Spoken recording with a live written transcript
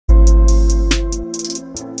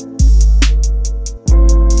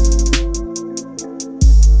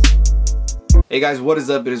Hey guys, what is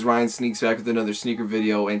up? It is Ryan Sneaks back with another sneaker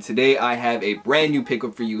video, and today I have a brand new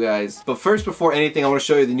pickup for you guys. But first, before anything, I want to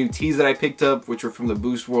show you the new tees that I picked up, which were from the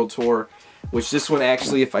Boost World Tour. Which this one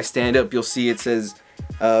actually, if I stand up, you'll see it says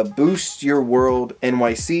Boost Your World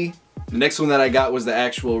NYC. The next one that I got was the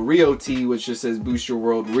actual Rio tee, which just says Boost Your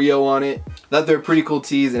World Rio on it. I thought they're pretty cool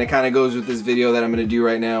tees, and it kind of goes with this video that I'm going to do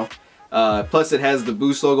right now. Plus it has the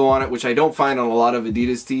Boost logo on it, which I don't find on a lot of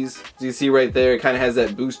Adidas tees. As you can see right there, it kind of has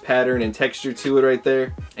that Boost pattern and texture to it right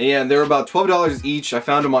there. And yeah, they're about $12 each. I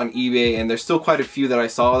found them on eBay, and there's still quite a few that I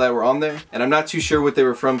saw that were on there. And I'm not too sure what they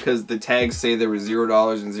were from because the tags say they were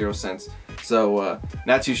 $0.00. So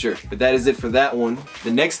not too sure, but that is it for that one.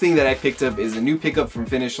 The next thing that I picked up is a new pickup from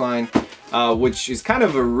Finish Line, which is kind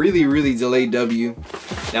of a really delayed W.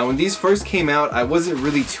 Now when these first came out, I wasn't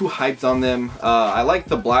really too hyped on them. I liked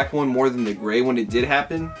the black one more than the gray when it did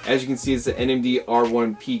happen. As you can see, it's the NMD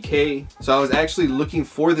R1 PK. So I was actually looking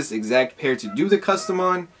for this exact pair to do the custom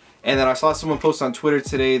on. And then I saw someone post on Twitter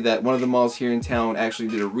today that one of the malls here in town actually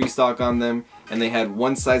did a restock on them, and they had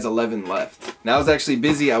one size 11 left. Now I was actually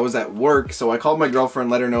busy, I was at work, so I called my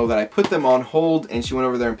girlfriend, let her know that I put them on hold, and she went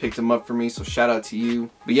over there and picked them up for me, so shout out to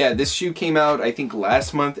you. But yeah, this shoe came out I think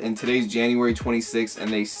last month, and today's January 26th,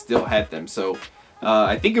 and they still had them. So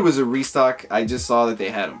I think it was a restock, I just saw that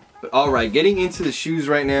they had them. But alright, getting into the shoes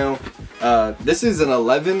right now. This is an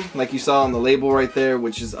 11, like you saw on the label right there,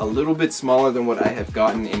 which is a little bit smaller than what I have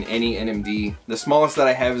gotten in any NMD. The smallest that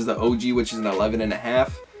I have is the OG, which is an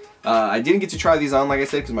 11.5. I didn't get to try these on, like I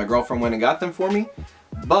said, because my girlfriend went and got them for me.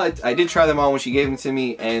 But I did try them on when she gave them to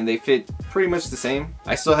me, and they fit pretty much the same.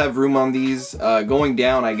 I still have room on these. Going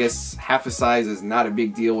down, I guess half a size is not a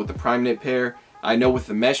big deal with the prime knit pair. I know with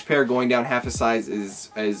the mesh pair, going down half a size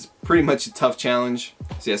is pretty much a tough challenge.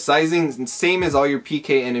 So yeah, sizing, same as all your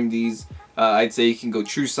PK NMDs. I'd say you can go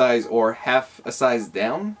true size or half a size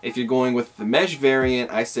down. If you're going with the mesh variant,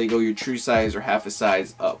 I say go your true size or half a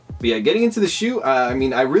size up. But yeah, getting into the shoe, I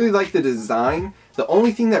mean, I really like the design. The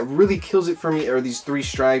only thing that really kills it for me are these three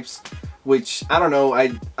stripes, which, I don't know,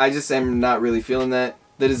 I just am not really feeling that.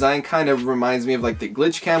 The design kind of reminds me of like the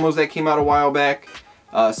glitch camos that came out a while back.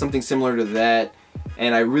 Something similar to that,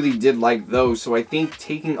 and I really did like those, so I think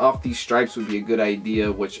taking off these stripes would be a good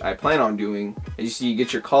idea, which I plan on doing. As you see, you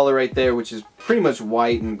get your collar right there, which is pretty much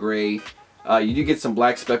white and gray. You do get some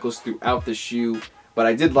black speckles throughout the shoe, but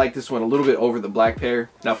I did like this one a little bit over the black pair.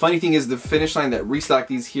 Now funny thing is, the Finish Line that restocked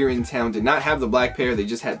these here in town did not have the black pair, they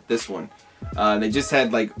just had this one. They just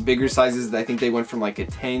had like bigger sizes. I think they went from like a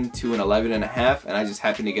 10 to an 11.5, and I just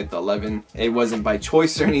happened to get the 11. It wasn't by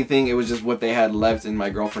choice or anything, it was just what they had left, and my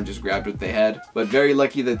girlfriend just grabbed what they had. But very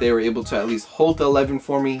lucky that they were able to at least hold the 11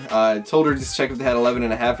 for me. I told her to check if they had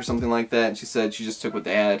 11.5 or something like that, and she said she just took what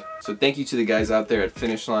they had. So thank you to the guys out there at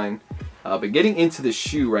Finish Line. But getting into the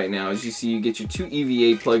shoe right now, as you see, you get your two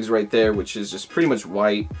EVA plugs right there, which is just pretty much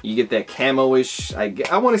white. You get that camo-ish,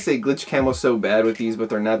 I want to say glitch camo so bad with these, but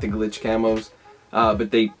they're not the glitch camos.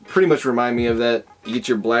 But they pretty much remind me of that. You get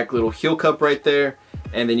your black little heel cup right there,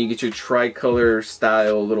 and then you get your tricolor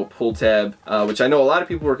style little pull tab, which I know a lot of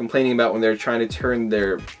people were complaining about when they were trying to turn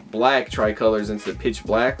their black tricolors into pitch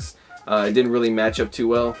blacks. It didn't really match up too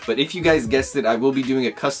well. But if you guys guessed it, I will be doing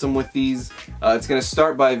a custom with these. It's going to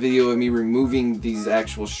start by a video of me removing these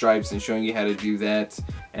actual stripes and showing you how to do that.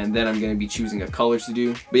 And then I'm going to be choosing a color to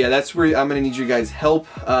do. But yeah, that's where I'm going to need your guys' help.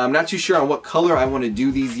 I'm not too sure on what color I want to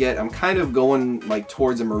do these yet. I'm kind of going like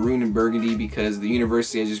towards a maroon and burgundy because the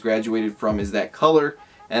university I just graduated from is that color.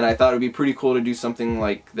 And I thought it would be pretty cool to do something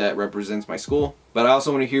like that represents my school. But I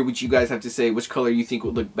also want to hear what you guys have to say, which color you think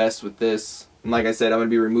would look best with this. And like I said, I'm going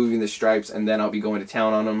to be removing the stripes, and then I'll be going to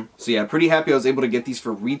town on them. So yeah, pretty happy I was able to get these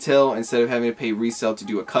for retail instead of having to pay resale to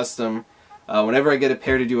do a custom. Whenever I get a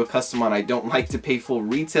pair to do a custom on, I don't like to pay full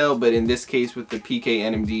retail, but in this case with the PK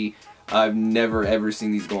NMD, I've never ever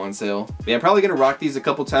seen these go on sale. But yeah, I'm probably going to rock these a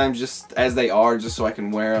couple times just as they are, just so I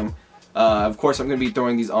can wear them. Of course, I'm going to be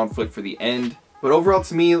throwing these on foot for the end. But overall,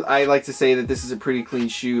 to me, I like to say that this is a pretty clean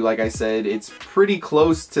shoe. Like I said, it's pretty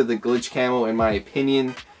close to the glitch camo in my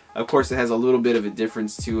opinion. Of course, it has a little bit of a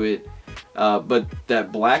difference to it. But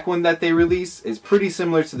that black one that they release is pretty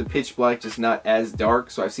similar to the pitch black, just not as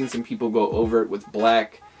dark. So I've seen some people go over it with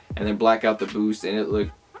black and then black out the boost, and it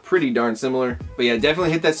looked pretty darn similar. But yeah,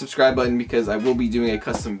 definitely hit that subscribe button because I will be doing a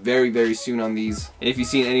custom very soon on these. And if you've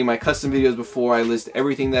seen any of my custom videos before, I list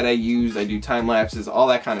everything that I use. I do time lapses, all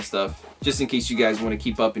that kind of stuff, just in case you guys want to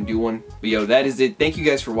keep up and do one. But yo, that is it. Thank you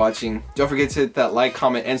guys for watching. Don't forget to hit that like,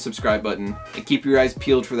 comment, and subscribe button, and keep your eyes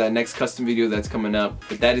peeled for that next custom video that's coming up.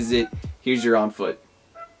 But that is it. Here's your on foot.